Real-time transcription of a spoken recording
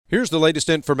Here's the latest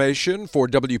information for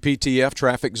WPTF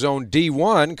Traffic Zone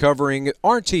D1 covering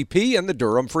RTP and the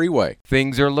Durham Freeway.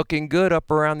 Things are looking good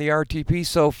up around the RTP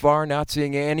so far. Not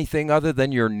seeing anything other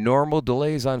than your normal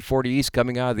delays on 40 East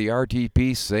coming out of the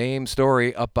RTP. Same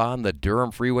story up on the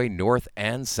Durham Freeway north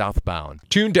and southbound.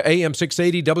 Tune to AM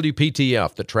 680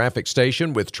 WPTF, the traffic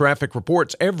station with traffic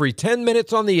reports every 10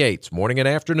 minutes on the 8s, morning and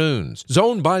afternoons.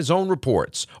 Zone by zone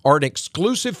reports are an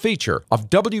exclusive feature of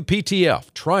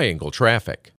WPTF Triangle Traffic.